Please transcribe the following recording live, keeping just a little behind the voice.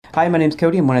Hi, my name's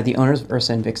Cody. I'm one of the owners of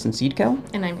Ursa and Vixen Seed Co.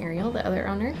 And I'm Ariel, the other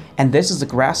owner. And this is the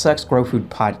Grass Sucks Grow Food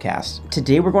podcast.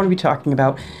 Today we're going to be talking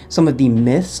about some of the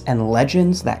myths and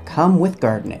legends that come with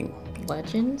gardening.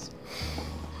 Legends?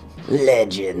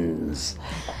 Legends.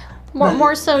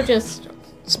 More so just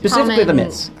Specifically the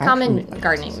myths. Common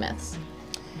gardening myths.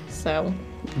 So...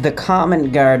 The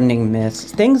common gardening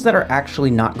myths, things that are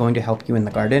actually not going to help you in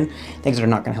the garden, things that are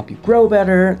not going to help you grow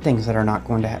better, things that are not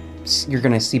going to you're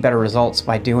going to see better results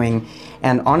by doing,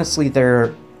 and honestly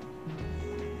they're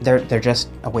just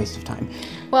a waste of time.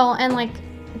 Well, and like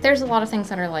there's a lot of things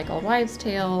that are like old wives'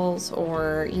 tales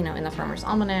or, in the Farmer's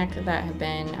Almanac that have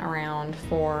been around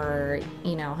for,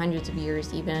 hundreds of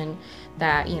years even,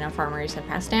 that, farmers have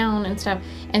passed down and stuff.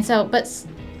 And so, but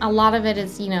a lot of it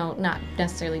is, not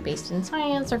necessarily based in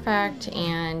science or fact,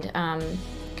 and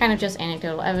kind of just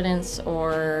anecdotal evidence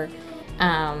or,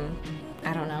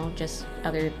 I don't know, just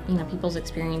other, people's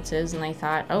experiences, and they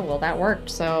thought, oh, well, that worked.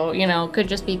 So, could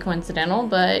just be coincidental,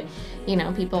 but,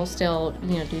 people still,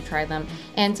 do try them.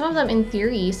 And some of them, in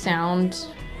theory, sound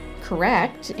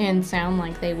correct and sound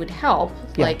like they would help.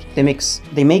 Yeah, like they make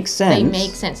sense. They make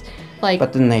sense.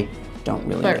 But then they don't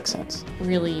really make sense.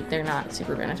 Really, they're not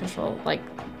super beneficial. Like,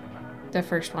 the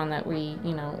first one that we,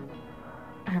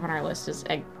 have on our list is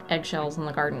eggshells in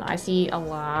the garden. I see a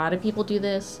lot of people do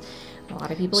this. A lot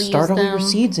of people start use them. Start all your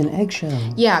seeds in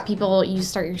eggshells. Yeah, you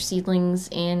start your seedlings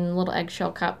in little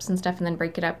eggshell cups and stuff, and then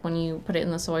break it up when you put it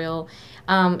in the soil.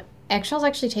 Eggshells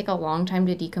actually take a long time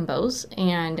to decompose,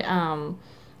 and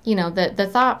the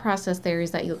thought process there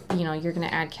is that you're going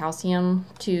to add calcium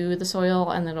to the soil,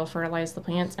 and then it'll fertilize the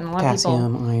plants. And a lot of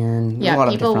people, iron, yeah, a lot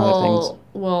of different other things.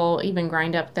 Will even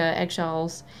grind up the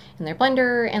eggshells in their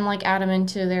blender and add them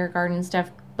into their garden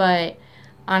stuff. But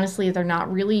honestly, they're not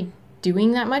really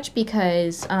doing that much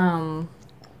because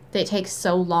it takes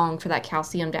so long for that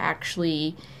calcium to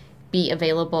actually be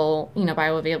available,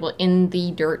 bioavailable in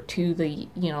the dirt to the,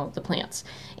 the plants.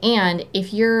 And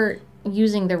if you're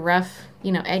using the rough,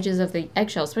 edges of the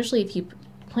eggshell, especially if you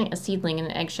plant a seedling in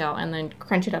an eggshell and then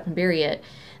crunch it up and bury it,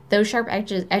 those sharp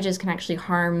edges can actually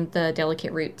harm the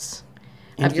delicate roots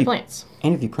of your plants.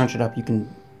 And if you crunch it up, you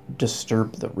can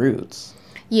disturb the roots.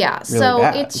 Yeah, really so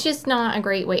bad. It's just not a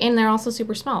great way. And they're also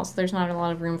super small, so there's not a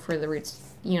lot of room for the roots,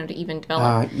 to even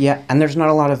develop. Yeah, and there's not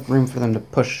a lot of room for them to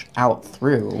push out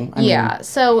through. I mean,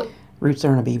 so... Roots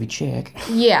aren't a baby chick.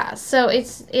 Yeah, so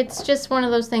it's just one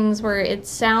of those things where it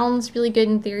sounds really good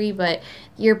in theory, but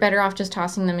you're better off just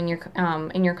tossing them in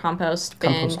your compost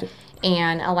bin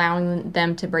and allowing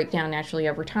them to break down naturally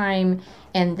over time,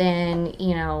 and then,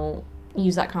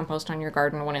 use that compost on your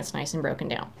garden when it's nice and broken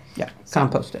down. Yeah,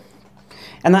 compost it.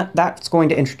 And that's going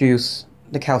to introduce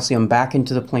the calcium back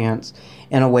into the plants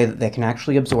in a way that they can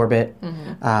actually absorb it.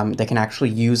 Mm-hmm. They can actually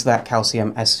use that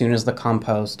calcium as soon as the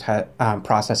compost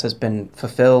process has been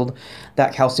fulfilled.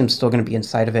 That calcium's still going to be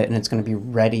inside of it, and it's going to be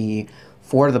ready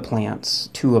for the plants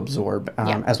to absorb,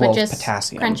 as well as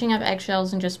potassium. Crunching up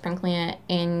eggshells and just sprinkling it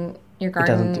in your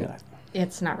garden, it doesn't do that.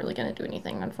 It's not really going to do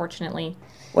anything, unfortunately.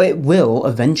 Well, it will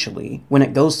eventually. When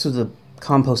it goes through the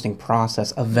composting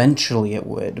process, eventually it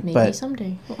would. Maybe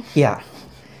someday. Yeah.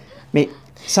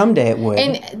 Someday it would.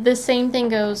 And the same thing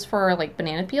goes for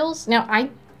banana peels. Now,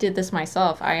 I did this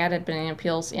myself. I added banana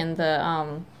peels in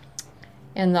the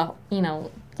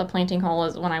the planting hole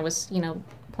when I was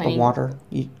planting. The water?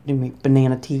 You make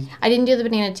banana tea? I didn't do the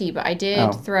banana tea, but I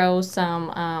did throw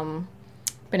some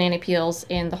banana peels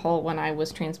in the hole when I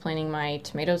was transplanting my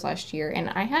tomatoes last year. And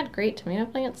I had great tomato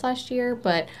plants last year,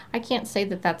 but I can't say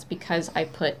that that's because I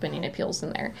put banana peels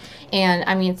in there. And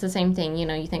I mean, it's the same thing,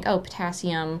 you think, oh,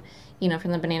 potassium,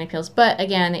 from the banana peels. But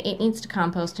again, it needs to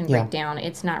compost and break down.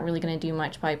 It's not really going to do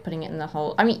much by putting it in the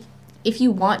hole. I mean, if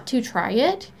you want to try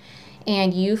it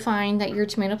and you find that your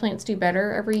tomato plants do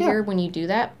better every year when you do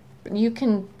that, you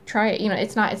can try it.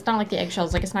 It's not like the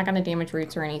eggshells. It's not going to damage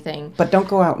roots or anything. But don't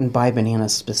go out and buy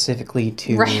bananas specifically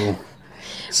to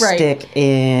stick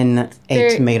in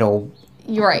a tomato.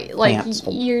 You're right.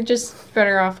 You're just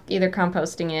better off either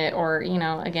composting it or,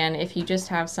 again, if you just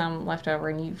have some left over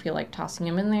and you feel like tossing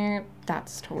them in there,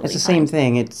 that's totally fine. It's the same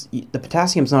thing. The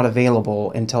potassium's not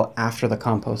available until after the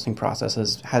composting process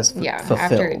has fulfilled.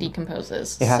 After it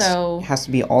decomposes. It has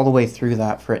to be all the way through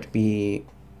that for it to be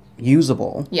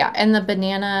usable. Yeah, and the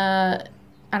banana,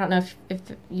 I don't know if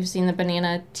you've seen the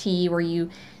banana tea where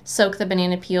you soak the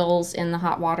banana peels in the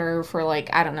hot water for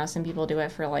I don't know, some people do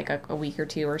it for a week or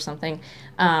two or something.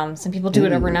 Some people do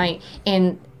it overnight,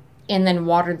 and and then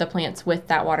water the plants with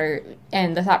that water.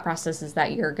 And the thought process is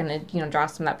that you're going to, draw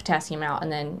some of that potassium out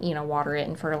and then, water it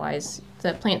and fertilize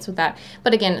the plants with that.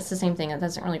 But again, it's the same thing. It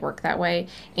doesn't really work that way.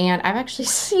 And I've actually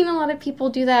seen a lot of people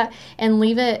do that and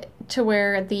leave it to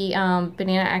where the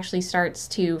banana actually starts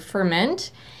to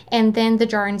ferment, and then the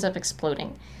jar ends up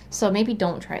exploding. So maybe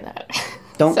don't try that.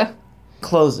 Don't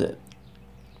close it.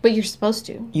 But you're supposed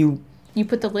to. You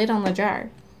put the lid on the jar.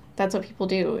 That's what people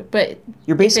do. But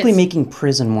you're basically making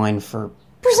prison wine for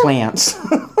plants.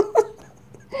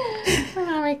 I'm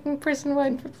not making prison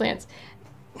wine for plants.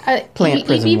 Prison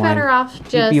you'd be wine. better off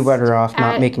just. You'd be better off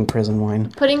not making prison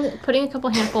wine. Putting a couple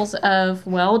handfuls of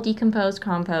well decomposed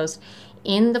compost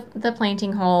in the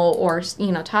planting hole, or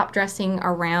top dressing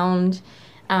around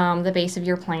the base of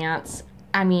your plants.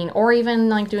 I mean, or even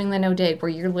like doing the no dig, where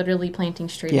you're literally planting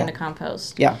straight into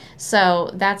compost. Yeah.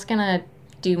 So that's gonna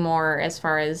do more as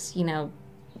far as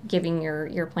giving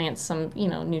your plants some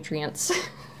nutrients.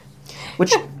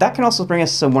 Which that can also bring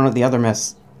us to one of the other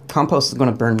myths. Compost is going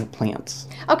to burn your plants.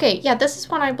 Okay, yeah, this is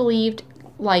one I believed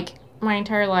like my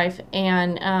entire life,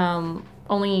 and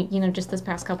only just this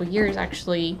past couple years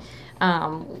actually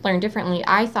learned differently.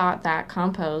 I thought that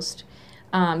compost,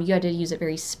 you had to use it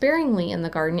very sparingly in the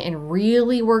garden and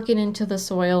really work it into the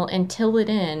soil and till it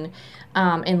in,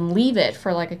 and leave it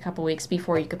for like a couple weeks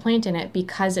before you could plant in it,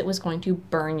 because it was going to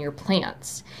burn your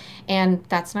plants. And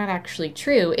that's not actually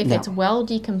true. If it's well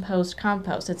decomposed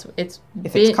compost, it's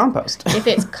compost. If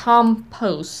it's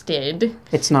composted,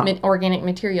 it's not organic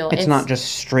material. It's not just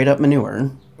straight up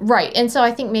manure. Right. And so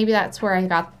I think maybe that's where I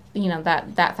got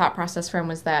that thought process from,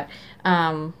 was that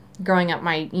growing up,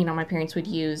 my parents would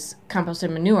use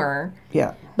composted manure.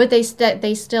 Yeah. But they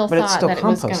still thought that it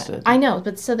was going to. I know,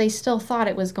 but so they still thought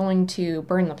it was going to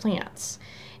burn the plants.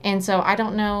 And so I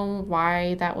don't know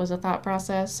why that was a thought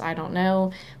process. I don't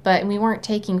know. But we weren't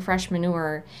taking fresh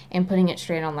manure and putting it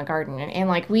straight on the garden. And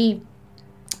like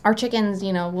our chickens,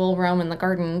 will roam in the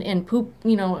garden and poop,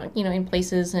 in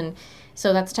places, and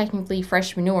so that's technically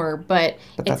fresh manure, but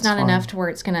it's not enough to where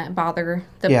it's going to bother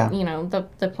the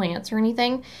the plants or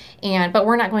anything. But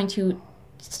we're not going to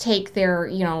take their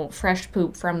fresh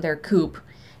poop from their coop,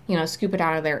 scoop it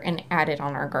out of there and add it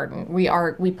on our garden.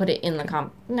 We put it in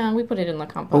the we put it in the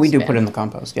compost. But we do bin. put it in the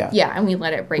compost, yeah. Yeah, and we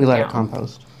let it break down. We let it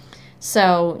compost.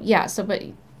 So but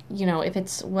if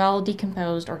it's well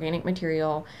decomposed organic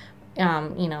material,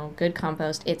 good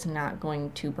compost, it's not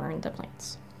going to burn the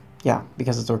plants. Yeah,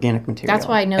 because it's organic material. That's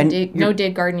why no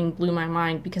dig gardening blew my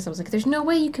mind, because I was like, there's no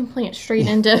way you can plant straight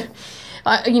into,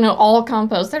 all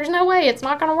compost. There's no way, it's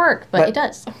not going to work, but it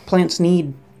does. Plants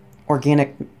need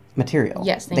organic material.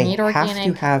 Yes, they need organic. They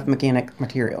have to have organic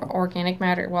material. Organic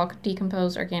matter, well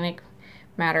decomposed organic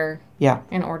matter. Yeah.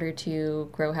 In order to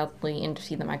grow healthily and to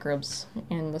feed the microbes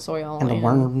in the soil. And the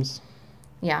worms.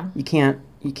 Yeah. You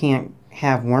can't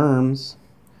have worms.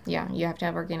 Yeah, you have to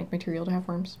have organic material to have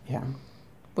worms. Yeah.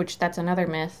 Which that's another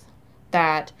myth,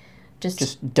 that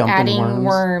just adding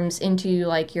worms into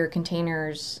like your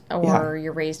containers or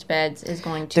your raised beds is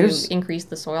going to increase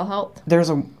the soil health. There's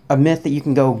a myth that you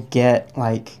can go get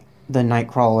like the night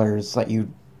crawlers that you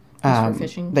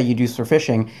use for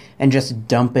fishing and just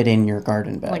dump it in your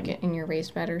garden bed. Like in your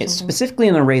raised bed or something? It's specifically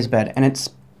in a raised bed, and it's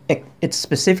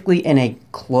specifically in a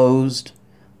closed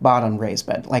bottom raised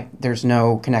bed. Like there's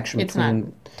no connection between... It's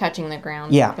not touching the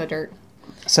ground, the dirt.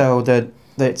 So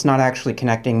it's not actually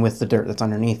connecting with the dirt that's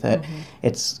underneath it. Mm-hmm.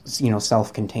 It's,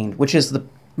 self-contained, which is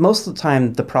most of the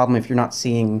time the problem if you're not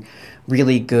seeing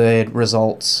really good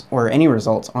results, or any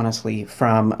results, honestly,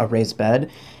 from a raised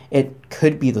bed. It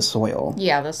could be the soil.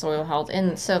 Yeah, the soil health.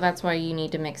 And so that's why you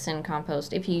need to mix in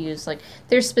compost. If you use,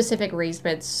 there's specific raised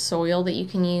bed soil that you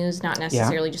can use, not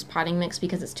necessarily just potting mix,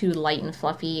 because it's too light and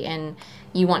fluffy, and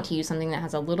you want to use something that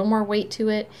has a little more weight to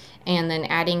it, and then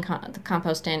adding the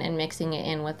compost in and mixing it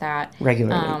in with that.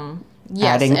 Regularly.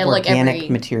 Yes. Adding organic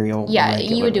material. Yeah,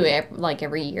 regularly. You would do it,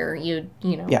 every year. You'd,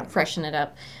 freshen it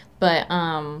up. But,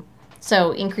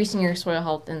 so increasing your soil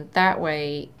health in that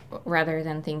way, rather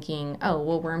than thinking,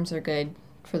 worms are good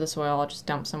for the soil, I'll just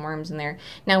dump some worms in there.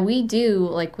 Now, we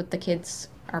do, with the kids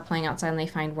are playing outside and they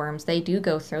find worms, they do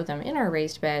go throw them in our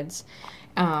raised beds,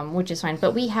 which is fine.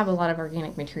 But we have a lot of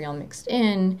organic material mixed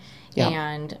in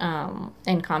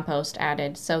and compost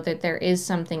added, so that there is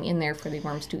something in there for the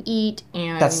worms to eat.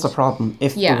 And that's the problem.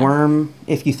 If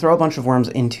you throw a bunch of worms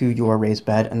into your raised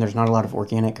bed and there's not a lot of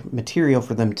organic material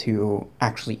for them to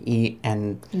actually eat,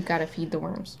 and you got to feed the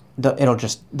worms. They'll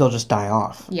just die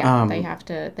off. Yeah, they have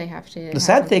to. The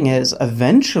sad thing is,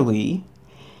 eventually,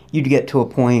 you'd get to a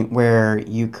point where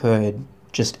you could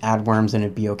just add worms and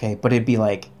it'd be okay. But it'd be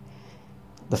like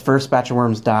the first batch of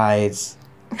worms dies,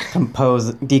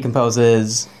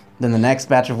 decomposes. Then the next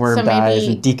batch of worm So dies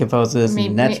maybe- and decomposes. And the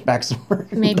next batch of worm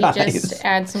Maybe dies. just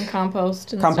add some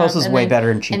compost and Compost stuff, is and way then- better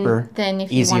and cheaper, And then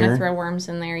if you want easier. to throw worms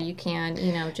in there, you can.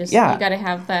 Just Yeah. you got to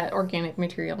have that organic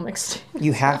material mixed.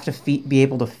 You have to be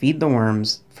able to feed the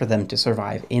worms for them to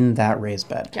survive in that raised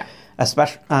bed. Yeah.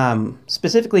 Especially,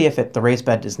 specifically if the raised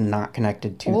bed is not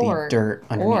connected to the dirt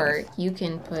underneath. Or you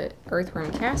can put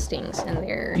earthworm castings in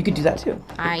there. You could do that too.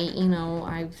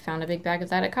 I found a big bag of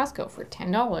that at Costco for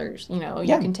 $10. Yeah.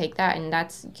 You can take that and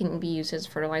that's can be used as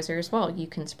fertilizer as well. You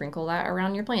can sprinkle that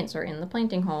around your plants or in the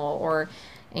planting hole or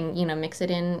mix it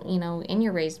in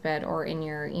your raised bed or in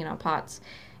your pots,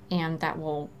 and that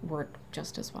will work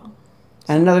just as well.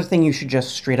 And another thing you should just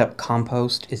straight up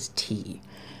compost is tea.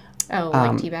 Oh,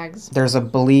 like tea bags. There's a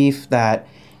belief that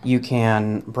you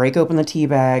can break open the tea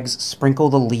bags, sprinkle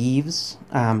the leaves,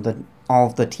 all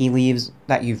of the tea leaves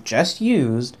that you've just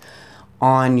used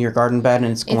on your garden bed,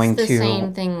 and it's going It's the to.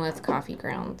 same thing with coffee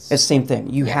grounds. It's the same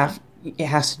thing. It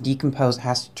has to decompose, it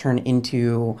has to turn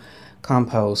into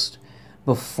compost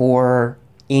before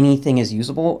anything is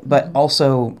usable, but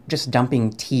also just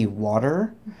dumping tea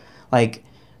water. Like,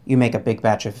 you make a big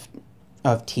batch of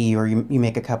tea, or you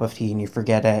make a cup of tea and you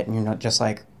forget it, and you're not just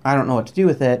like, I don't know what to do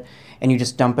with it, and you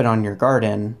just dump it on your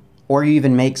garden, or you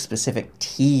even make specific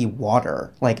tea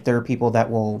water. Like, there are people that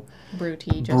will brew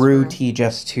tea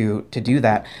just to do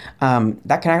that.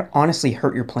 That can honestly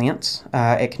hurt your plants.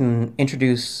 It can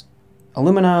introduce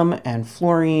aluminum and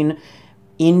fluorine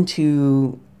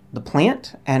into the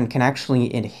plant and can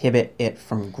actually inhibit it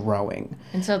from growing.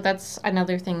 And so that's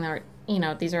another thing that,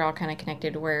 these are all kind of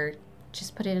connected, where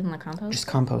just put it in the compost. Just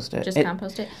compost it.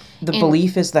 Compost it. The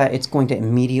belief is that it's going to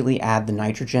immediately add the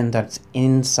nitrogen that's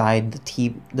inside the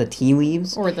tea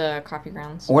leaves Or the coffee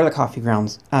grounds.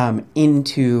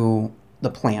 into the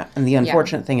plant. And the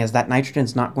unfortunate thing is that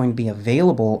nitrogen's not going to be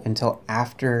available until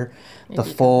after the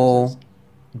full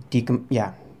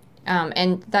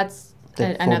and that's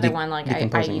The another full one. Like I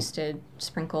decomposing. used to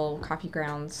sprinkle coffee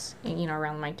grounds,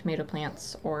 around my tomato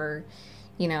plants, or,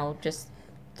 just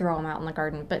throw them out in the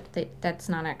garden. But that's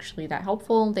not actually that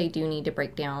helpful. They do need to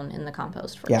break down in the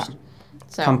compost first. Yeah.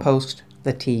 So Compost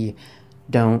the tea.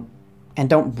 Don't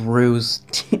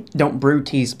brew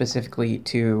tea specifically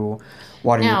to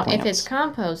water your now, plants. if it's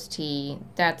compost tea,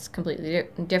 that's completely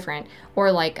different.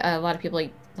 Or like a lot of people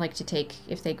like to take,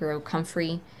 if they grow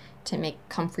comfrey, to make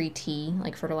comfrey tea,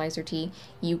 like fertilizer tea,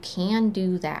 you can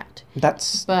do that.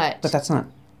 But that's not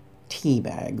tea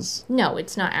bags. No,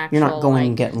 it's not actual. You're not going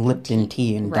and getting Lipton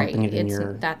tea and Right. dumping it in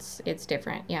your. It's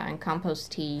different. Yeah, and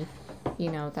compost tea,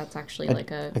 that's actually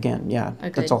like a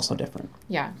that's good- also different.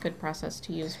 good process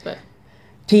to use. But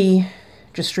Tea,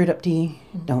 just straight up tea.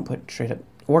 Mm-hmm. Don't put straight up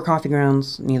or coffee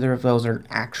grounds. Neither of those are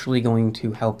actually going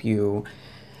to help you.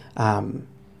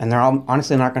 And they're all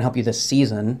honestly not going to help you this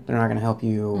season. They're not going to help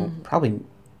you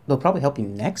They'll probably help you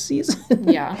next season.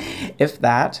 Yeah. If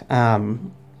that.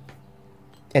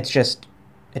 It just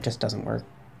doesn't work.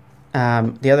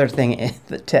 The other thing is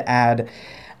to add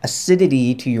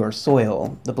acidity to your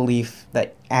soil. The belief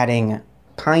that adding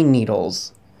pine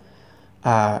needles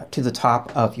to the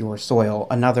top of your soil,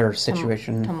 another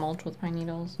situation. to mulch with pine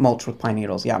needles. Mulch with pine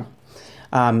needles, yeah.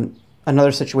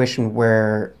 Another situation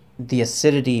where the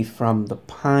acidity from the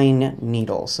pine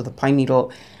needle, so the pine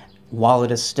needle, while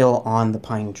it is still on the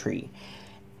pine tree,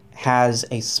 has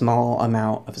a small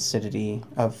amount of acidity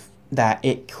that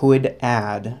it could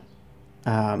add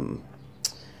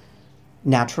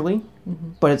naturally,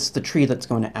 but it's the tree that's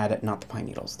going to add it, not the pine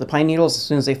needles. The pine needles, as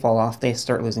soon as they fall off, they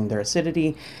start losing their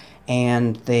acidity,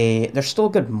 and they're still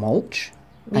good mulch.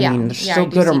 I mean, they're still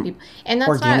good and that's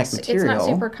organic It's material. not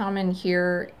super common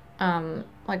here.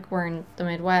 Like we're in the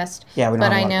Midwest. Yeah, we don't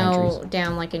but have a I lot of pine know trees.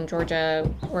 down like in Georgia,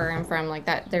 where I'm from, like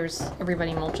that,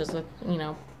 everybody mulches with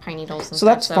pine needles. And So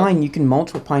that's fine. You can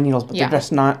mulch with pine needles, but Yeah. they're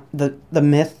just not the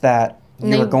myth that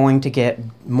you're They- going to get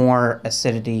more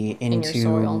acidity into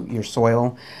soil. your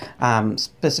soil,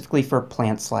 specifically for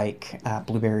plants like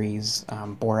blueberries,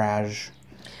 borage.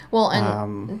 Well,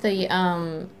 and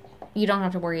you don't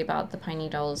have to worry about the pine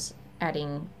needles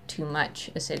adding too much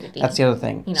acidity. That's the other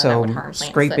thing. That So would harm plants that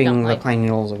scraping don't the like- pine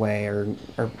needles away, or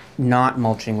not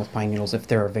mulching with pine needles if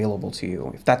they're available to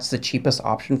you. If that's the cheapest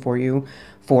option for you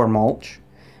for mulch,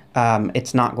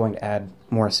 it's not going to add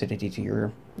more acidity to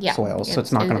your soil, so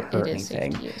it's not going to hurt it is safe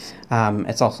anything. to use.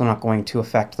 It's also not going to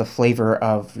affect the flavor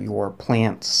of your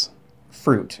plant's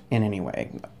fruit in any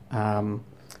way,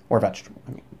 or vegetable.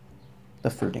 I mean, the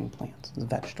fruiting plants, the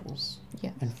vegetables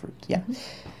Yes. and fruits. Yeah.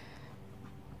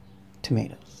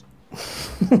 Tomatoes.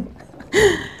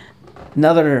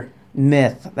 Another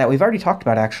myth that we've already talked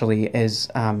about actually is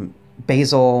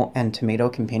basil and tomato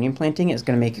companion planting is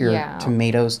going to make your Yeah.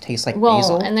 tomatoes taste like Well,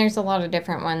 basil. and there's a lot of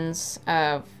different ones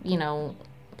of,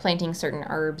 planting certain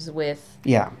herbs with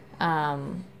Yeah.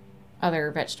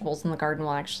 other vegetables in the garden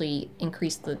will actually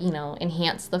increase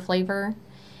enhance the flavor.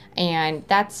 And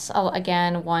that's,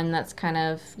 again, one that's kind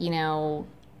of,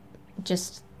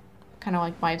 just kind of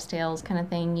like wives' tales kind of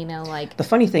thing, like. The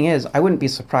funny thing is, I wouldn't be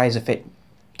surprised if it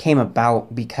came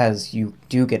about because you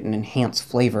do get an enhanced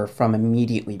flavor from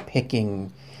immediately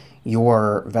picking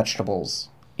your vegetables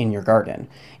in your garden.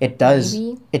 It does.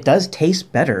 Maybe. It does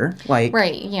taste better. Like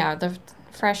Right, yeah, the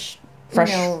fresh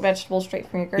vegetables straight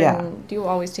from your garden do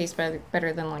always taste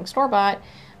better than like store-bought.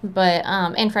 But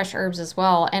and fresh herbs as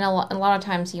well. And a lot of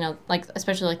times, like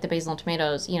especially like the basil and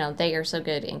tomatoes, they are so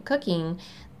good in cooking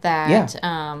that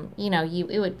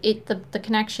the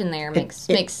connection there makes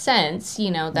sense,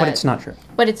 that. But it's not true.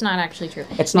 But it's not actually true.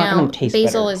 It's not going to taste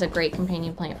basil better. is a great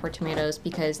companion plant for tomatoes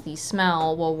because the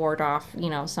smell will ward off,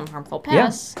 some harmful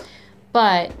pests. Yeah.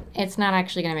 But it's not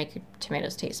actually going to make your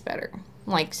tomatoes taste better.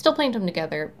 Like, still plant them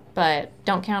together, but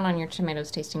don't count on your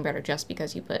tomatoes tasting better just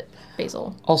because you put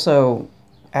basil. Also,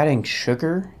 adding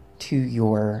sugar to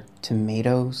your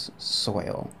tomatoes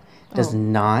soil does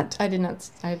not. I did not.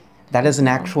 That is an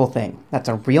actual thing. That's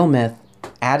a real myth.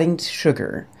 Adding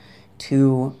sugar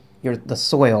to the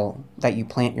soil that you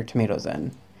plant your tomatoes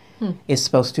in is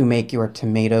supposed to make your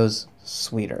tomatoes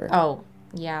sweeter. Oh,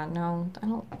 yeah, no, I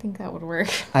don't think that would work.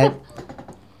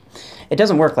 It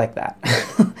doesn't work like that.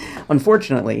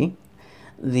 Unfortunately,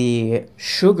 the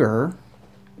sugar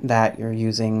that you're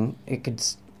using,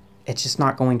 it's just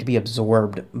not going to be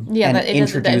absorbed and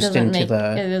introduced into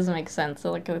the. It doesn't make sense.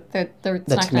 So like the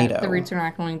tomato. The roots are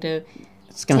not going to.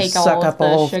 It's going to suck up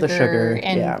all of the sugar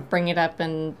and bring it up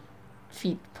and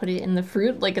put it in the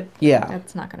fruit. Like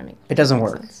that's not going to make. It doesn't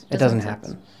work. Sense. It doesn't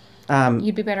happen.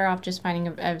 You'd be better off just finding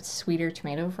a sweeter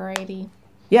tomato variety.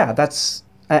 Yeah,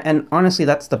 and honestly,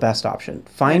 that's the best option.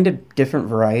 Find a different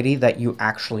variety that you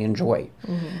actually enjoy.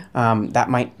 Mm-hmm. That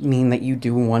might mean that you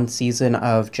do one season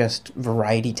of just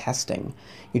variety testing.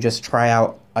 You just try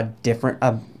out a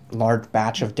large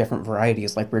batch of different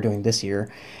varieties like we're doing this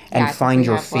year and find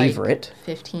your favorite.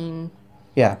 Like 15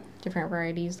 different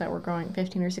varieties that we're growing,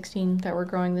 15 or 16 that we're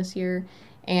growing this year.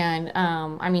 And,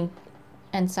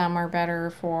 and some are better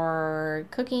for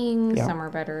cooking, some are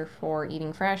better for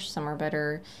eating fresh, some are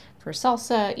better for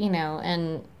salsa,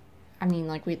 and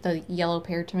like the yellow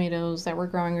pear tomatoes that we're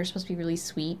growing are supposed to be really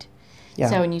sweet. Yeah.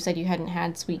 So, and you said you hadn't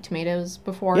had sweet tomatoes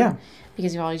before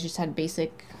because you've always just had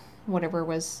basic whatever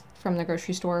was from the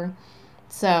grocery store.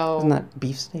 So isn't that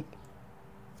beefsteak?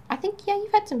 I think,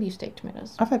 you've had some beefsteak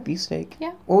tomatoes. I've had beefsteak.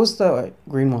 Yeah. What was the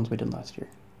green ones we did last year?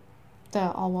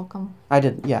 The All Welcome. I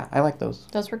did, I like those.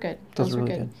 Those were good. Those were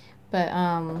really good. But,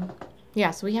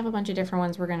 so we have a bunch of different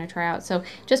ones we're going to try out. So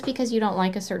just because you don't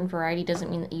like a certain variety doesn't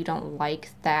mean that you don't like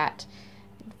that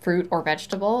fruit or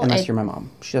vegetable. Unless you're my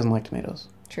mom. She doesn't like tomatoes.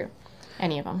 True.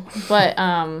 Any of them. But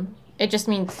it just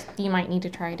means you might need to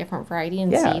try a different variety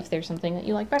and see if there's something that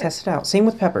you like better. Test it out. Same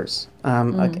with peppers.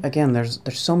 Again, there's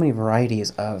so many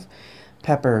varieties of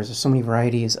peppers. There's so many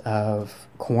varieties of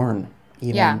corn.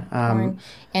 Even. Corn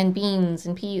and beans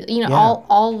and peas,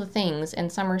 all the things.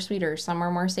 And some are sweeter, some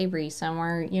are more savory, some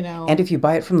are, And if you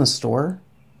buy it from the store,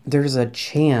 there's a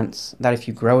chance that if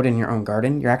you grow it in your own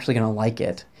garden, you're actually going to like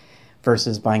it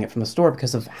versus buying it from the store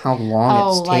because of how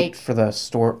long it's takes for the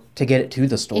store to get it to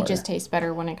the store. It just tastes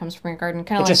better when it comes from your garden.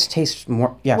 It just tastes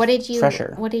more,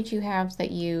 fresher. What did you have that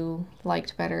you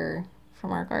liked better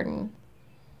from our garden?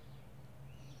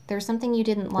 There was something you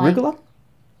didn't like. Arugula?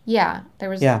 Yeah, there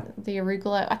was the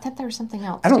arugula. I thought there was something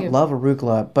else, I don't love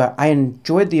arugula, but I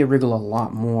enjoyed the arugula a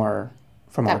lot more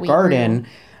from our garden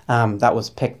that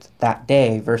was picked that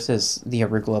day versus the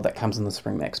arugula that comes in the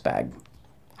spring mix bag.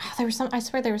 Oh, I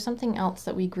swear there was something else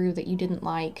that we grew that you didn't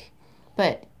like.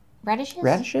 But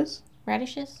radishes?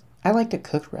 Radishes? I liked a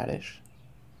cooked radish.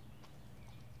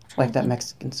 Like that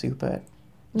Mexican soup at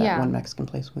that one Mexican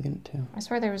place we went to. I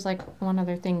swear there was like one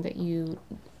other thing that you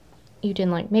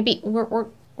didn't like. Maybe we're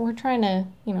trying to,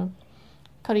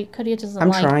 Cody doesn't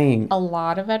like a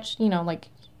lot of like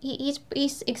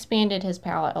he's expanded his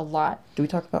palate a lot. Do we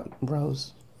talk about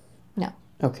rose? No.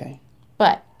 Okay.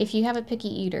 But if you have a picky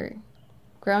eater,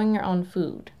 growing your own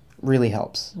food really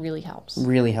helps. Really helps.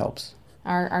 Really helps.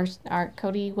 Our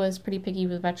Cody was pretty picky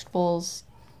with vegetables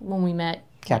when we met.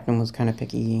 Captain was kind of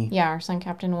picky. Yeah, our son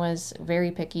Captain was very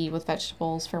picky with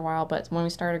vegetables for a while, but when we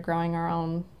started growing our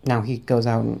own... Now he goes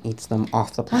out and eats them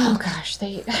off the plant. Oh, gosh,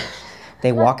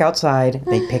 They walk outside,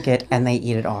 they pick it, and they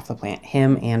eat it off the plant.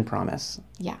 Him and Promise.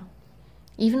 Yeah.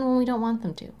 Even when we don't want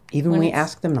them to. Even when we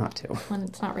ask them not to. When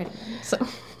it's not ready. So.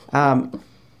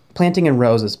 Planting in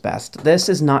rows is best. This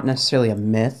is not necessarily a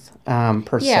myth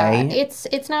per Yeah, se.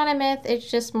 it's not a myth. It's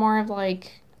just more of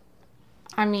like,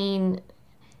 I mean,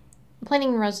 planting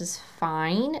in rows is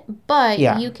fine, but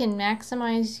Yeah. you can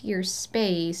maximize your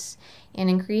space and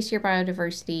increase your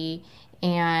biodiversity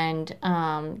and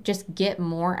just get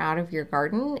more out of your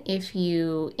garden if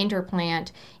you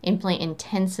interplant and plant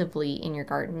intensively in your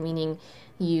garden, meaning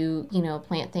you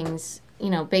plant things,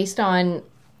 based on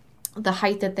the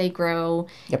height that they grow.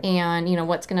 Yep. And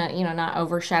what's gonna not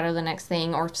overshadow the next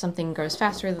thing, or if something grows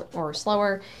faster or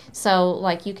slower. So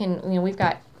like you can we've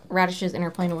got radishes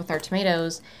interplanted with our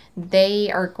tomatoes. The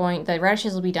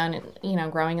radishes will be done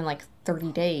growing in like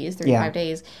 30 days, 35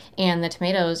 days, and the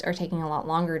tomatoes are taking a lot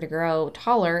longer to grow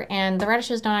taller, and the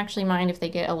radishes don't actually mind if they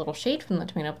get a little shade from the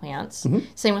tomato plants.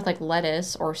 Same with like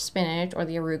lettuce or spinach or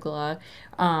the arugula,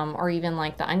 or even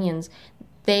like the onions.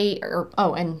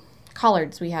 And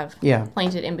collards we have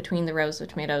planted in between the rows of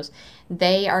tomatoes.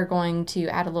 They are going to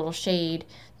add a little shade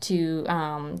to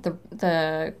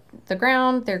the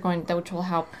ground. Which will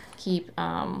help keep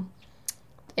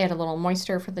add a little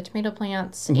moisture for the tomato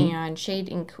plants and shade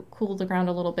and cool the ground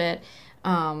a little bit.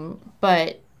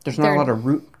 But there's not a lot of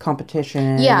root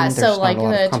competition. Yeah, There's so not like a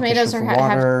lot of the competition tomatoes for have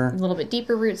water. a little bit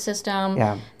deeper root system.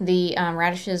 Yeah. The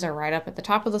radishes are right up at the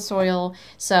top of the soil.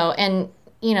 So, and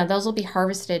those will be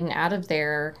harvested and out of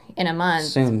there in a month.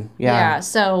 Soon, yeah. Yeah,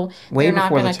 so way they're not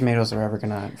before gonna, the tomatoes are ever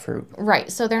gonna fruit.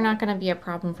 Right, so they're not going to be a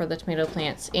problem for the tomato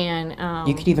plants. And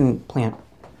you could even plant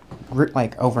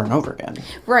like over and over again.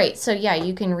 Right, so yeah,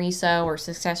 you can resow or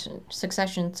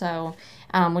succession sow,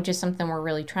 which is something we're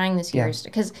really trying this year.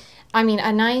 Because, I mean,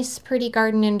 a nice, pretty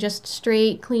garden in just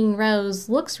straight, clean rows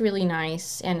looks really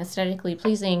nice and aesthetically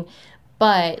pleasing,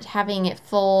 but having it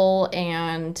full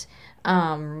and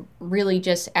really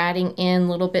just adding in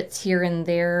little bits here and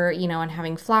there, and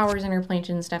having flowers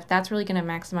interplanted and stuff, that's really going to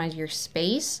maximize your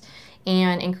space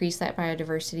and increase that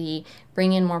biodiversity,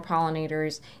 bring in more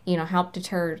pollinators, help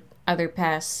deter other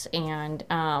pests, and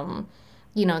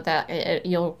that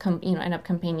you'll end up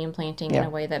companion planting in a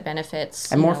way that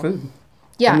benefits and more food.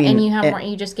 Yeah, and you have more.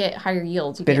 You just get higher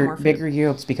yields. You get more food. Bigger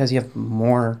yields because you have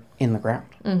more in the ground.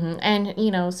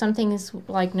 And some things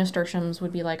like nasturtiums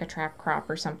would be like a trap crop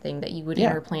or something that you would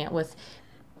interplant with.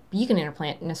 You can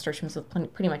interplant nasturtiums with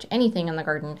pretty much anything in the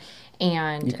garden,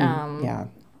 and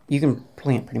you can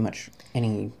plant pretty much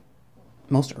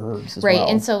most herbs as well. Right,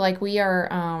 and so like we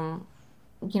are.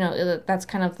 That's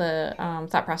kind of the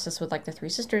thought process with like the Three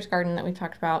Sisters garden that we've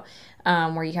talked about,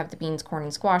 where you have the beans, corn,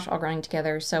 and squash all growing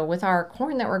together. So with our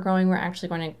corn that we're growing, we're actually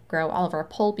going to grow all of our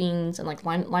pole beans and like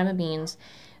lima beans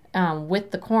with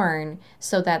the corn,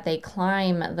 so that they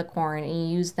climb the corn, and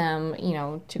you use them,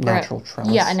 to grow. Natural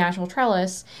trellis. Yeah, a natural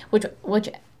trellis, which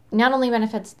not only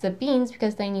benefits the beans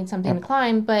because they need something to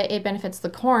climb, but it benefits the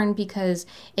corn because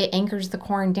it anchors the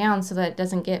corn down so that it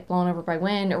doesn't get blown over by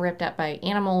wind or ripped up by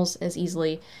animals as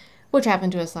easily, which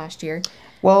happened to us last year.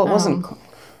 Well, it wasn't.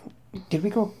 Did we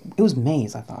grow? It was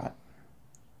maize, I thought.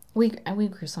 We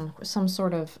grew some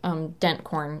sort of dent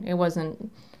corn. It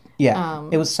wasn't. Yeah,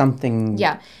 it was something.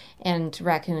 Yeah, and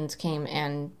raccoons came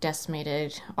and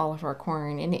decimated all of our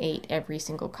corn and ate every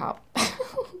single cob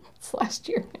last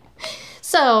year.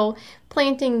 So,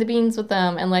 planting the beans with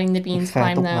them and letting the beans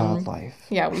climb them. Wildlife.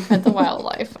 Yeah, we fed the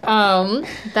wildlife.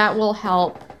 That will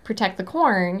help protect the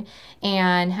corn,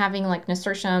 and having like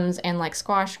nasturtiums and like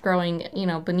squash growing,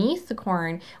 beneath the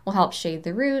corn will help shade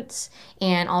the roots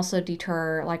and also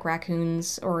deter like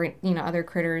raccoons or, other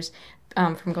critters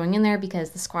from going in there, because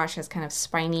the squash has kind of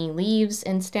spiny leaves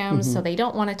and stems, so they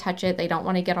don't want to touch it. They don't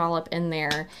want to get all up in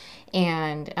there.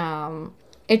 And,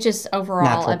 it's just overall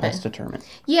natural pest deterrent.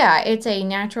 Yeah, it's a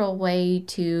natural way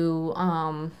to,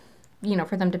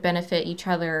 for them to benefit each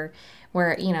other,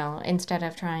 where, instead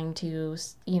of trying to,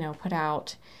 put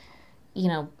out,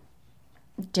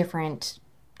 different,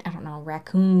 I don't know,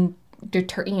 raccoon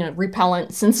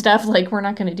repellents and stuff, like we're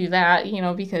not going to do that,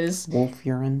 because wolf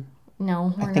urine.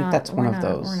 No, I think that's one of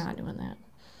those. We're not doing that.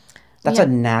 That's a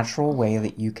natural way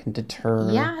that you can deter.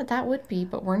 Yeah, that would be,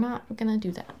 but we're not going to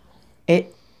do that.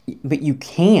 But you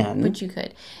can. But you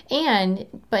could.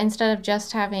 But instead of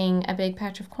just having a big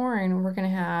patch of corn, we're going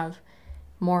to have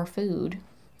more food.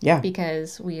 Yeah.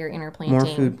 Because we are interplanting.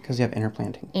 More food because you have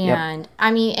interplanting. And,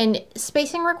 and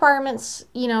spacing requirements,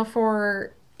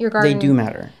 for your garden. They do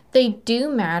matter. They do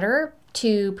matter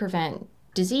to prevent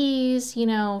disease,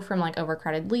 from like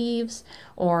overcrowded leaves,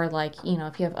 or like,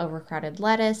 if you have overcrowded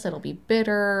lettuce, it'll be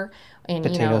bitter. And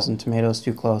Potatoes and tomatoes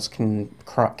too close can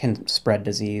spread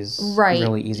disease right.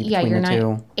 really easy Yeah, between the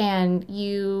two. And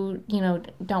you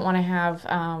don't want to have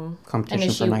Competition an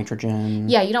issue for nitrogen.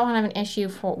 Yeah, you don't want to have an issue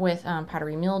with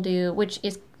powdery mildew, which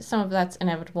is some of that's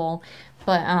inevitable,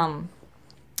 but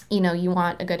you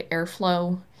want a good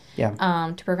airflow.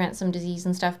 Yeah. To prevent some disease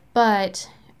and stuff, but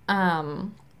Pack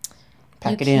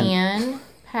you it in. can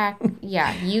pack.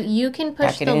 Yeah, you can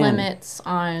push Pack it the in. limits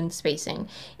on spacing,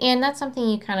 and that's something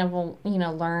you kind of will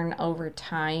learn over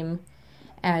time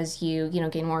as you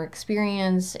gain more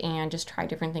experience and just try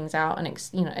different things out and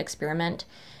experiment.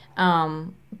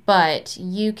 But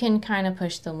you can kind of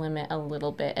push the limit a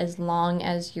little bit as long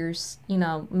as you're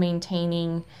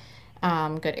maintaining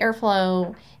good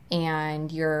airflow,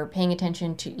 and you're paying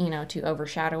attention to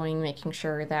overshadowing, making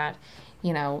sure that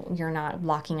you're not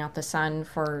blocking out the sun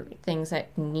for things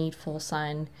that need full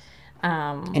sun.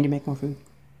 And you make more food.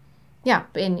 Yeah,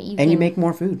 and you make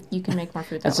more food. You can make more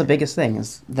food. That's the biggest thing,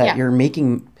 is that you're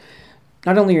making.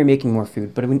 Not only are you making more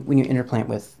food, but when you interplant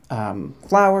with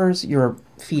flowers, you're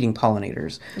feeding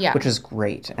pollinators, which is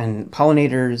great. And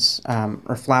pollinators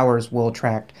or flowers will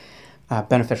attract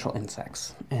beneficial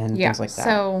insects and things like that.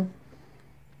 So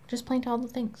just plant all the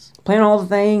things. Plant all the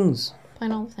things.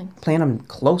 Plant all the things. Plant them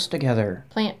close together.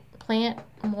 Plant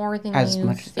more than as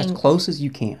close as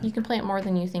you can. You can plant more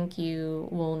than you think you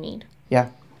will need. Yeah.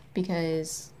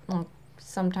 Because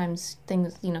sometimes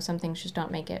things, some things just don't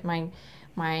make it.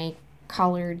 My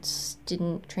collards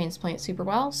didn't transplant super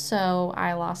well, so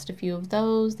I lost a few of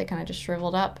those. They kind of just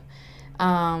shriveled up.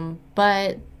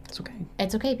 But it's okay.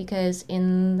 It's okay, because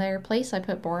in their place I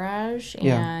put borage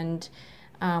and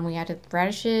we added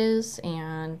radishes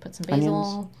and put some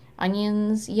basil,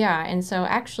 onions. Yeah, and so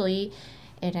actually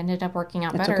it ended up working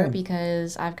out better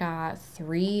because I've got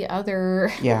 3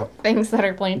 other things that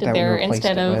are planted there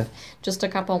instead of just a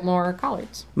couple more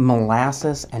collards.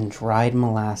 Molasses and dried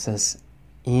molasses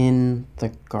in the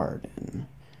garden.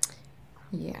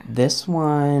 Yeah. This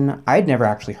one, I'd never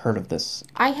actually heard of this.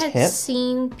 I had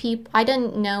seen people, I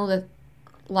didn't know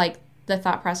the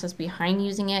thought process behind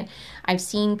using it. I've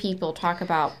seen people talk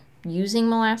about using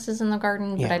molasses in the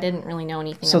garden, but I didn't really know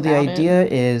anything about it. So the idea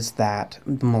is that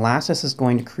the molasses is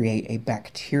going to create a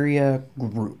bacteria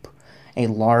group, a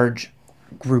large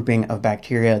grouping of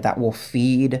bacteria that will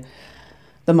feed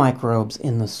the microbes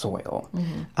in the soil.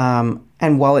 Mm-hmm.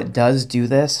 And while it does do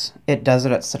this, it does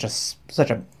it at such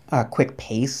a quick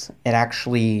pace. It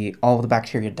actually, all of the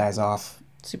bacteria dies off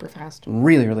super fast.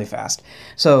 Really, really fast.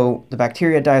 So the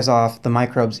bacteria dies off, the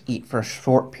microbes eat for a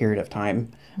short period of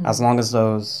time, as long as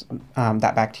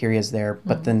that bacteria is there.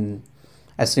 But then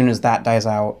as soon as that dies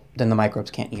out, then the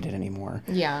microbes can't eat it anymore.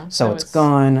 Yeah. So it's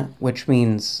gone, which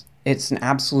means it's an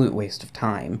absolute waste of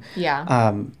time.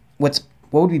 Yeah.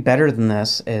 What would be better than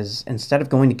this is, instead of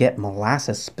going to get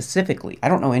molasses specifically, I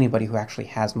don't know anybody who actually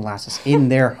has molasses in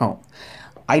their home.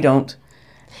 I don't.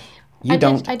 You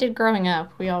don't. I did growing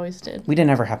up. We always did. We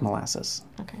didn't ever have molasses.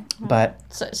 Okay. Well,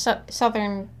 but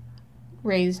southern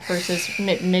raised versus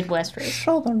Midwest raised.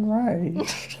 Southern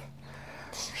raised.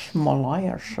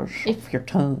 Molasses off your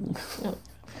tongue. No.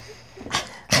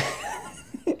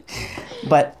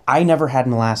 But I never had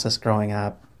molasses growing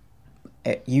up.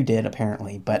 You did,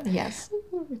 apparently. But yes.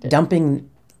 Dumping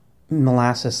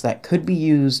molasses that could be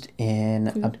used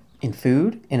in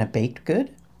food, in a baked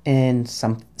good, in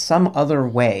some other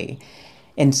way,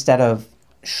 instead of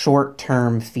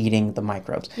short-term feeding the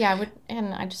microbes. Yeah,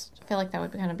 and I just feel like that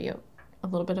would kind of be a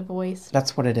little bit of a waste.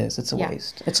 That's what it is. It's a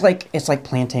waste. It's like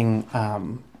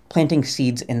planting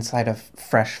seeds inside of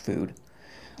fresh food,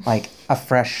 like a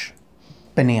fresh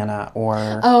banana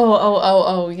or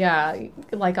oh yeah,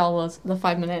 like all those the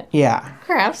 5-minute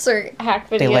crafts or hack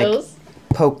videos.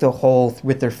 They poke the hole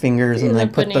with their fingers and then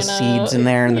put the seeds in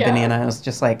there, and the banana is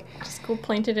just go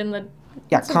plant it in the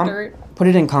dirt. Put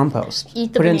it in compost.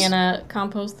 Eat the banana,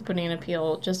 compost the banana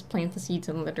peel, just plant the seeds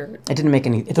in the dirt. It doesn't make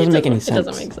any sense. It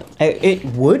doesn't make sense. It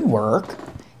would work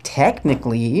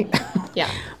technically.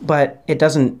 Yeah. But it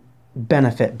doesn't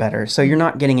benefit better. So you're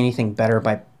not getting anything better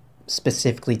by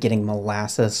specifically getting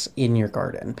molasses in your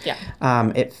garden. Yeah.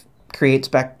 It creates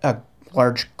a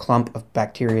large clump of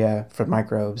bacteria for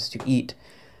microbes to eat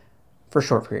for a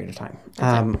short period of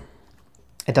time.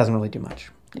 It doesn't really do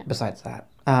much besides that.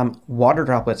 Water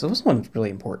droplets, this one's really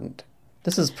important.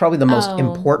 This is probably the most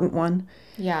important one.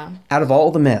 Yeah. Out of all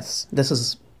the myths, this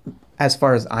is, as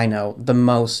far as I know, the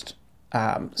most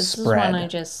this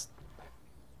spread. Is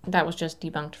one that was just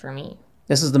debunked for me.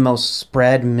 This is the most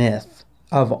spread myth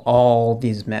of all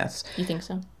these myths. You think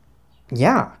so?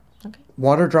 Yeah. Okay.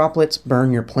 water droplets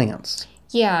burn your plants.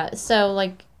 Yeah, so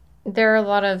like there are a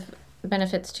lot of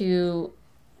benefits to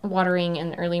watering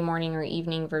in the early morning or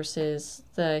evening versus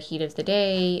the heat of the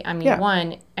day. I mean, Yeah.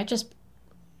 one, it just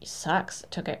sucks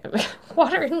to get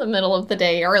water in the middle of the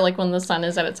day or like when the sun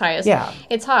is at its highest. Yeah.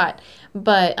 It's hot.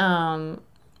 But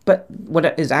But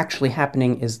what is actually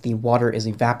happening is the water is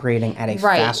evaporating at a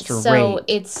faster so rate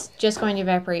it's just going to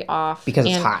evaporate off because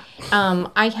it's hot.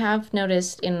 I have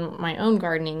noticed in my own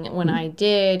gardening when I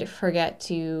did forget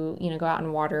to go out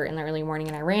and water in the early morning,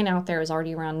 and I ran out there, it was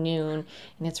already around noon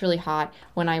and it's really hot.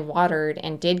 When I watered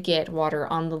and did get water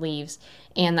on the leaves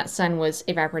and that sun was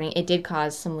evaporating, it did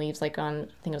cause some leaves, like on,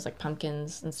 I think it was like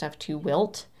pumpkins and stuff, to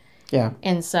wilt. Yeah.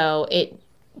 And so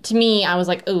to me, I was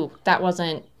like, ooh, that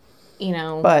wasn't,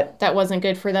 But that wasn't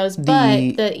good for those.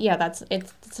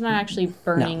 It's not actually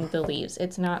burning the leaves.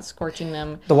 It's not scorching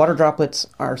them. the water droplets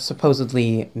are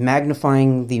supposedly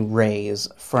magnifying the rays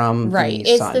from the sun.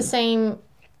 It's the same.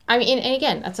 I mean, and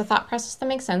again, that's a thought process that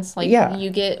makes sense. Like, you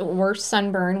get worse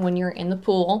sunburn when you're in the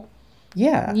pool.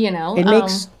 Yeah.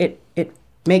 It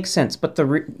makes sense, but the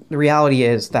reality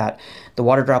is that the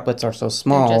water droplets are so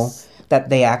small that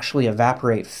they actually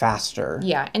evaporate faster.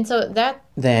 Yeah, and so that's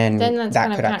that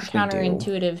kind could of actually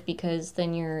counterintuitive because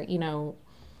then you're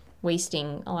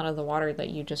wasting a lot of the water that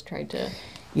you just tried to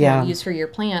use for your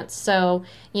plants. So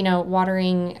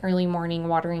watering early morning,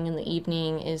 watering in the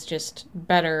evening is just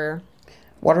better.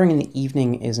 Watering in the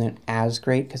evening isn't as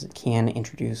great because it can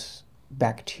introduce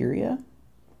bacteria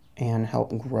and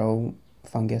help grow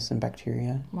fungus and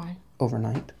bacteria. Why?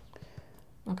 Overnight.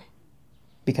 Okay.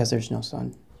 Because there's no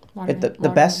sun. Water in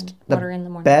the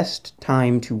morning. Best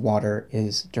time to water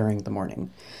is during the morning.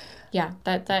 Yeah,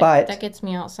 that gets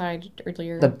me outside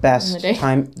earlier. The best in the day.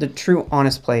 time, the true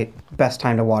honest best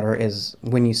time to water is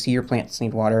when you see your plants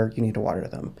need water, you need to water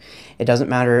them. It doesn't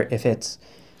matter if it's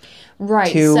right.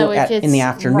 2 so if in the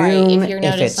afternoon,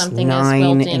 if it's something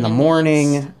 9 in the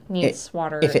morning. Needs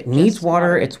water. If it needs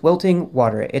water, it's wilting,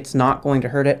 water it. It's not going to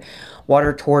hurt it.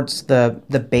 Water towards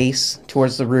the base,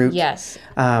 towards the root. Yes.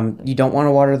 You don't want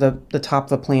to water the top of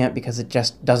the plant because it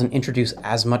just doesn't introduce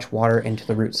as much water into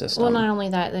the root system. Well, not only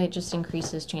that, it just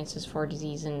increases chances for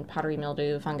disease and powdery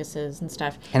mildew, funguses, and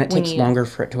stuff. And it takes longer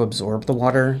for it to absorb the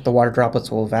water. The water droplets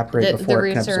will evaporate before it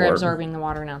can absorb. The roots are absorbing the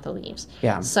water, not the leaves.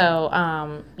 Yeah. So,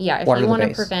 if you want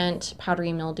to prevent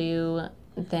powdery mildew,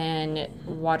 then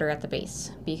water at the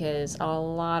base, because a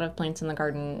lot of plants in the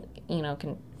garden,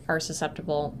 are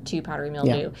susceptible to powdery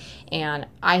mildew. And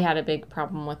I had a big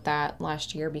problem with that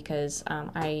last year because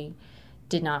I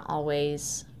did not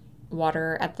always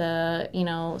water at the,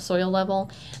 soil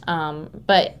level.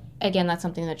 But again, that's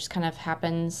something that just kind of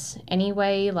happens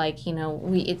anyway. Like,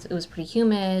 it was pretty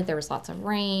humid. There was lots of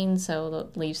rain, so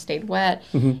the leaves stayed wet.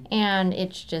 Mm-hmm. And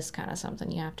it's just kind of something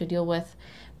you have to deal with.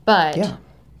 But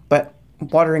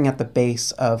watering at the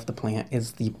base of the plant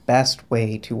is the best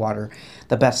way to water.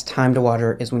 The best time to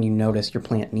water is when you notice your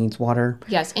plant needs water.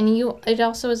 Yes, and it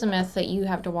also is a myth that you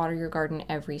have to water your garden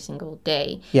every single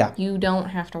day. Yeah. You don't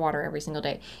have to water every single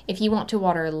day. If you want to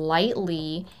water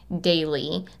lightly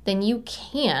daily, then you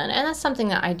can, and that's something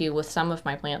that I do with some of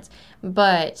my plants.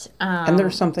 But and there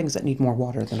are some things that need more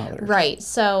water than others. Right.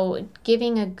 So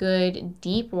giving a good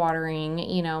deep watering,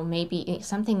 maybe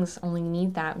some things only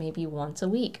need that maybe once a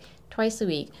week, twice a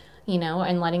week,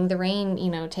 and letting the rain,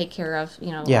 take care of, a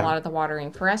lot of the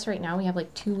watering. For us right now, we have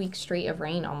like 2 weeks straight of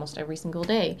rain almost every single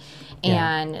day.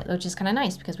 And which is kind of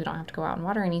nice because we don't have to go out and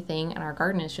water anything. And our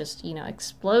garden is just,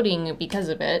 exploding because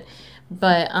of it.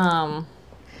 But,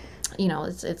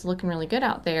 it's looking really good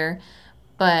out there.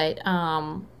 But,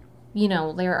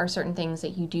 there are certain things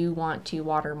that you do want to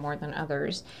water more than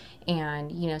others.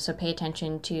 And, so pay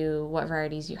attention to what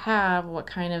varieties you have, what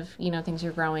kind of, things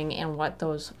you're growing, and what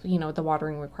those, the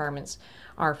watering requirements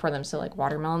are for them. So, like,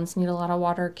 watermelons need a lot of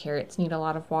water, carrots need a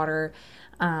lot of water,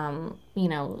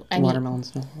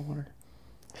 Watermelons need a lot of water.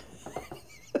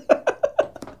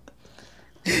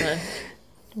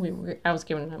 I was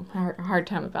giving them a hard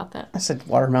time about that. I said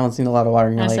watermelons need a lot of water.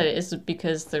 And I said it's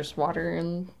because there's water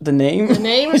in the name. The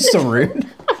name is so rude.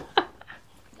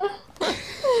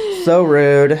 So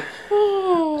rude.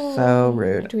 So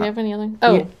rude. Do we have any other?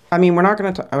 Oh. Yeah, I mean, we're not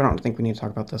going to I don't think we need to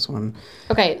talk about this one.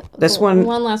 Okay. This one.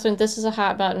 One last one. This is a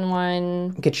hot button one.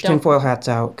 Get your tinfoil hats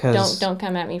out, because... Don't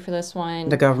come at me for this one.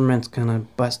 The government's going to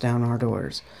bust down our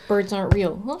doors. Birds aren't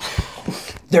real. Huh?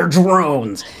 They're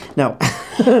drones. No.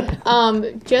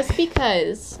 Just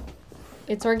because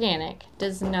it's organic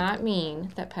does not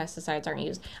mean that pesticides aren't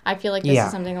used. I feel like this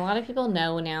is something a lot of people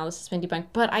know now. This has been debunked,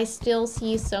 but I still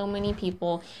see so many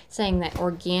people saying that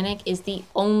organic is the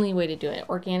only way to do it.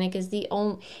 Organic is the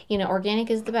only, organic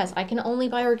is the best. I can only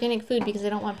buy organic food because I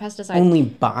don't want pesticides. Only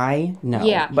buy? No.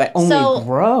 Yeah. But only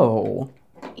grow?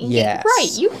 Yes. Right.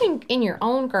 You can, in your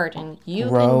own garden,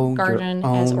 can garden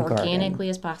as organically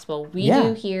as possible. We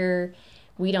do here.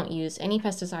 We don't use any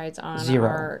pesticides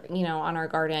on our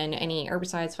garden, any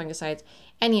herbicides, fungicides,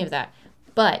 any of that.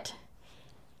 But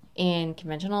in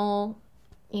conventional,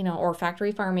 or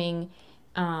factory farming,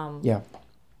 and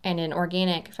in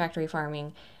organic factory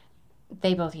farming,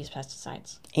 they both use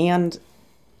pesticides. And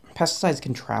pesticides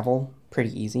can travel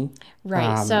pretty easy.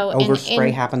 Right. So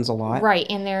overspray happens a lot. Right.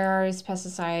 And there's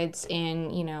pesticides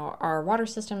in, our water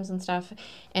systems and stuff.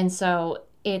 And so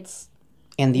it's...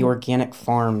 And the organic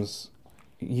farms,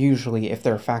 usually, if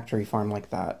they're a factory farm like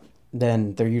that,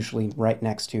 then they're usually right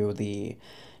next to the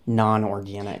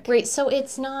non-organic. Right. So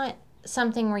it's not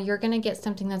something where you're going to get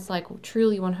something that's like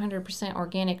truly 100%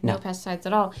 organic, no pesticides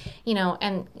at all,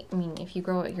 and I mean, if you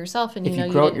grow it yourself and you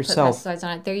didn't put pesticides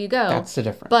on it, there you go. That's the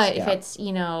difference. But if it's,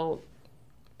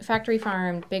 factory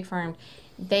farmed, big farmed,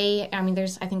 I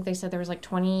think they said there was like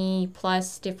 20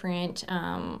 plus different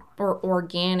or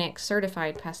organic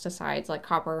certified pesticides like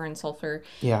copper and sulfur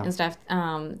and stuff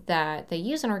that they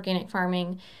use in organic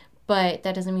farming. But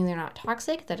that doesn't mean they're not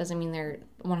toxic. That doesn't mean they're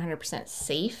 100%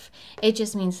 safe. It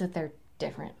just means that they're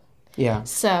different. Yeah.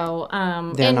 So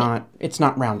they're not. It's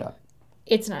not Roundup.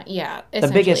 It's not. Yeah. The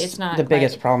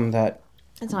biggest problem that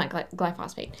it's not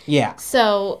glyphosate. Yeah.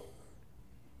 So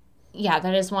yeah,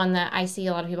 that is one that I see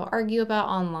a lot of people argue about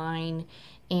online.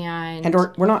 And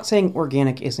we're not saying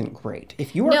organic isn't great.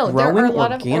 If you are growing there are a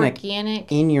lot organic of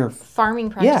organic in your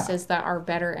farming practices that are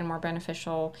better and more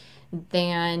beneficial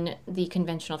than the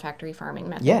conventional factory farming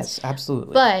methods. Yes,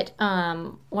 absolutely. But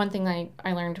one thing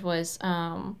I learned was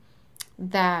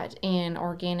that in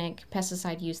organic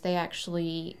pesticide use, they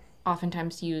actually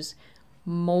oftentimes use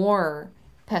more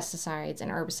pesticides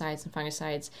and herbicides and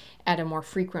fungicides at a more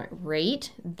frequent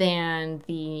rate than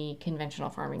the conventional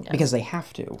farming does. Because they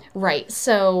have to. Right.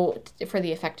 So for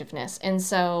the effectiveness. And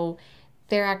so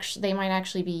they might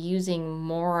actually be using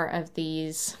more of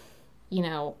these,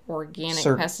 organic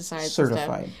pesticides.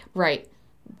 Certified. Stuff, right.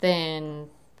 Than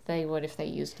they would if they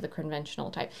used the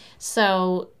conventional type.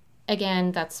 So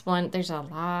again, that's one, there's a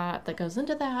lot that goes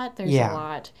into that. There's a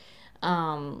lot,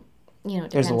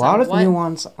 there's a lot of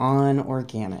nuance on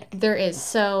organic. There is.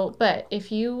 So, but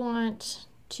if you want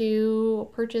to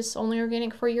purchase only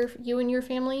organic for you and your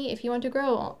family, if you want to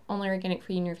grow only organic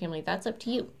for you and your family, that's up to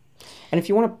you. And if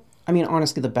you want to,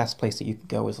 honestly, the best place that you could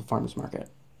go is the farmer's market.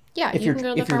 Yeah, if you can go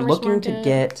to the if you're farmer's looking market. To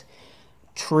get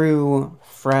true,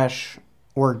 fresh,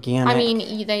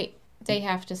 organic. They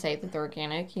have to say that they're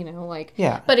organic,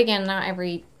 Yeah. But again, not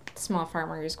every small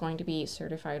farmer is going to be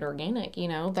certified organic,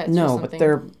 That's but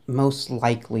they're most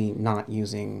likely not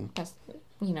using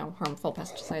harmful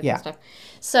pesticides and stuff.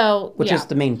 So which is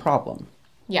the main problem.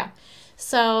 Yeah.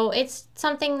 So it's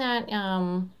something that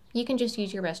you can just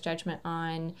use your best judgment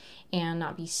on and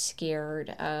not be scared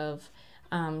of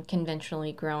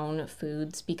conventionally grown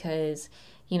foods because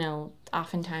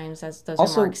oftentimes as those are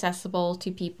more accessible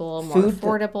to people, more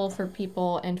affordable for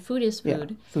people, and food is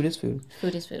food. Yeah, food is food.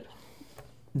 Food is food.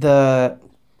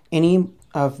 Any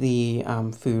of the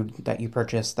food that you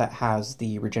purchase that has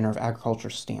the regenerative agriculture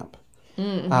stamp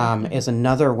is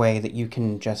another way that you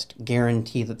can just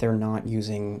guarantee that they're not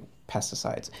using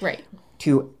pesticides. Right.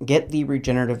 To get the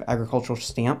regenerative agricultural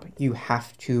stamp, you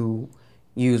have to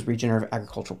use regenerative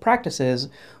agricultural practices,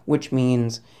 which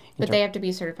means... But they have to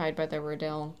be certified by the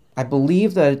Rodale. I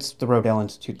believe that it's the Rodale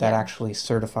Institute that actually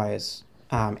certifies,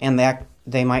 and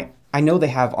they might... I know they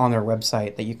have on their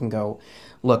website that you can go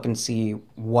look and see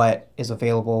what is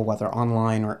available, whether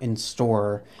online or in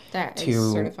store. That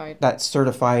is certified. That's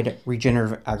certified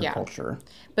regenerative agriculture. Yeah.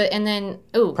 But, and then,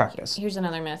 practice. Here's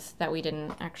another myth that we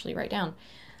didn't actually write down.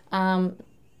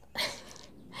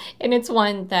 And it's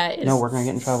one that is... No, we're going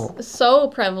to get in trouble. So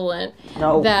prevalent.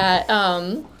 No. That,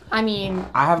 I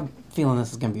have a feeling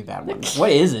this is going to be a bad one.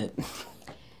 What is it?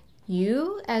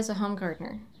 You, as a home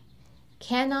gardener,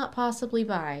 cannot possibly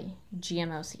buy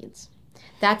GMO seeds.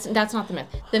 That's not the myth.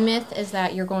 The myth is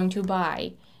that you're going to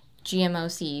buy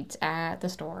GMO seeds at the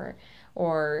store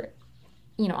or,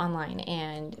 online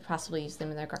and possibly use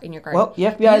them in your garden. Well, the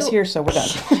FBI is here, so we're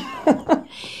done.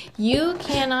 You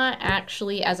cannot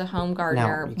actually, as a home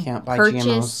gardener, you can't buy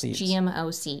purchase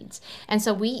GMO seeds. And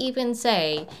so we even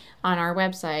say on our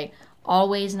website,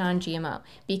 always non-GMO,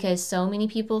 because so many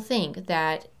people think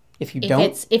that If you if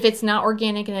don't, it's not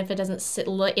organic and if it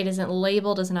isn't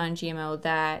labeled as non-GMO,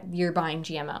 that you're buying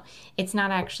GMO. It's not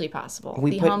actually possible.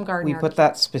 we put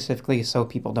that specifically so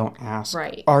people don't ask.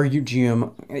 Right. Are you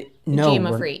GMO? No,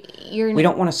 GMO free. We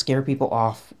don't want to scare people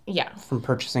off. Yeah. From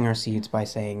purchasing our seeds by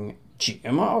saying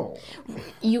GMO.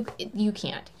 You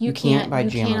can't. You can't buy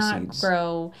GMO cannot seeds.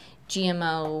 Grow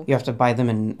GMO. You have to buy them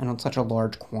in such a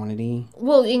large quantity.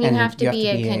 Well, and you have to be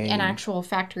an actual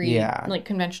factory, like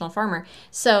conventional farmer.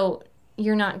 So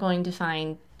you're not going to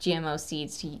find GMO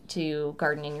seeds to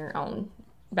garden in your own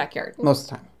backyard.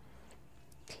 Most of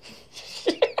the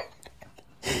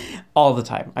time. All the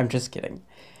time. I'm just kidding.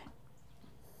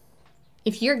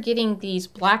 If you're getting these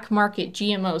black market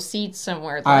GMO seeds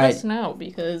somewhere, let us know,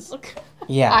 because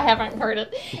I haven't heard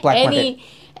of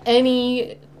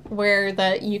anywhere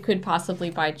that you could possibly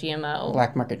buy GMO.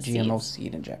 Black market seeds. GMO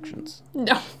seed injections.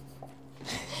 No.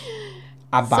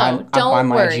 I buy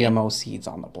my GMO seeds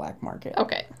on the black market.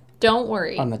 Okay. Don't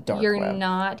worry. On the dark You're web.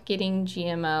 not getting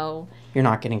GMO. You're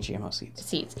not getting GMO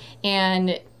seeds.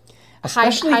 And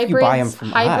especially if you buy them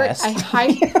from us.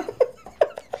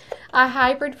 A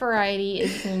hybrid variety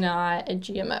is not a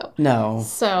GMO. No.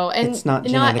 So, and it's not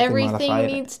everything modified.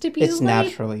 needs to be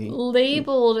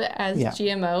labeled as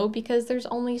GMO, because there's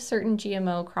only certain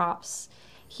GMO crops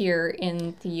here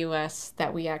in the U.S.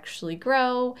 that we actually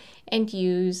grow and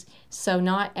use. So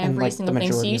not every single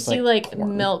thing. So you see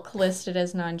corn. Milk listed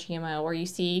as non-GMO, or you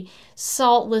see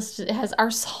salt listed as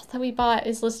our salt that we bought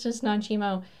is listed as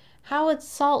non-GMO. How would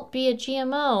salt be a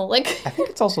GMO? I think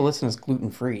it's also listed as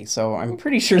gluten-free, so I'm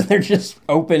pretty sure they're just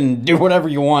open, do whatever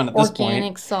you want at this point.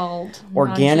 Organic salt.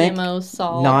 Organic, non-GMO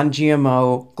salt.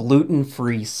 Non-GMO,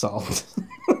 gluten-free salt.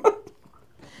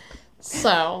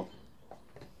 So,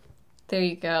 there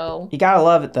you go. You gotta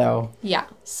love it, though. Yeah.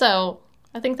 So,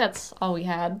 I think that's all we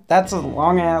had. That's a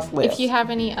long-ass list. If you have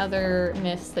any other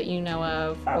myths that you know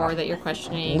of or that you're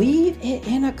questioning, leave it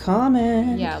in a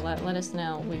comment. Yeah, let us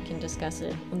know. We can discuss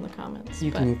it in the comments.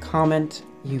 You can comment.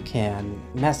 You can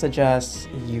message us.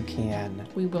 You can...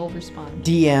 We will respond.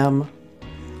 DM.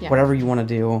 Yeah. Whatever you want to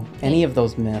do. Any of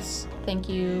those myths. Thank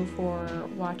you for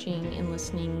watching and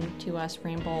listening to us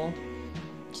ramble.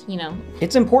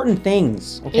 It's important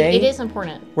things, okay? It is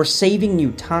important. We're saving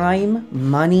you time,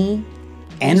 money...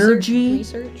 energy,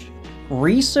 research,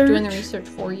 doing the research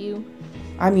for you.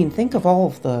 I mean, think of all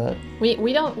of the.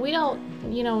 We don't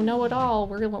know it all.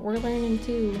 We're learning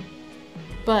too,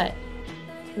 but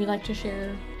we like to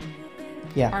share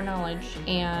our knowledge.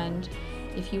 And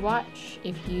if you watch,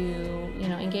 if you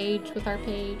engage with our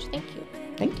page,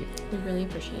 thank you. We really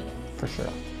appreciate it. For sure.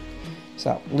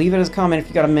 So leave it as a comment if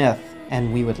you got a myth,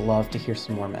 and we would love to hear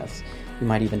some more myths. We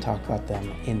might even talk about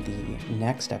them in the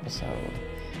next episode.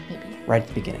 Maybe. Right at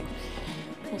the beginning.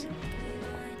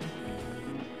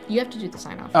 You have to do the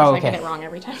sign-off. Oh, okay. I get it wrong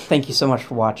every time. Thank you so much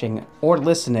for watching or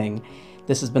listening.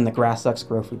 This has been the Grass Sucks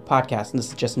Grow Food podcast, and this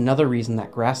is just another reason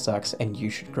that grass sucks and you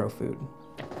should grow food.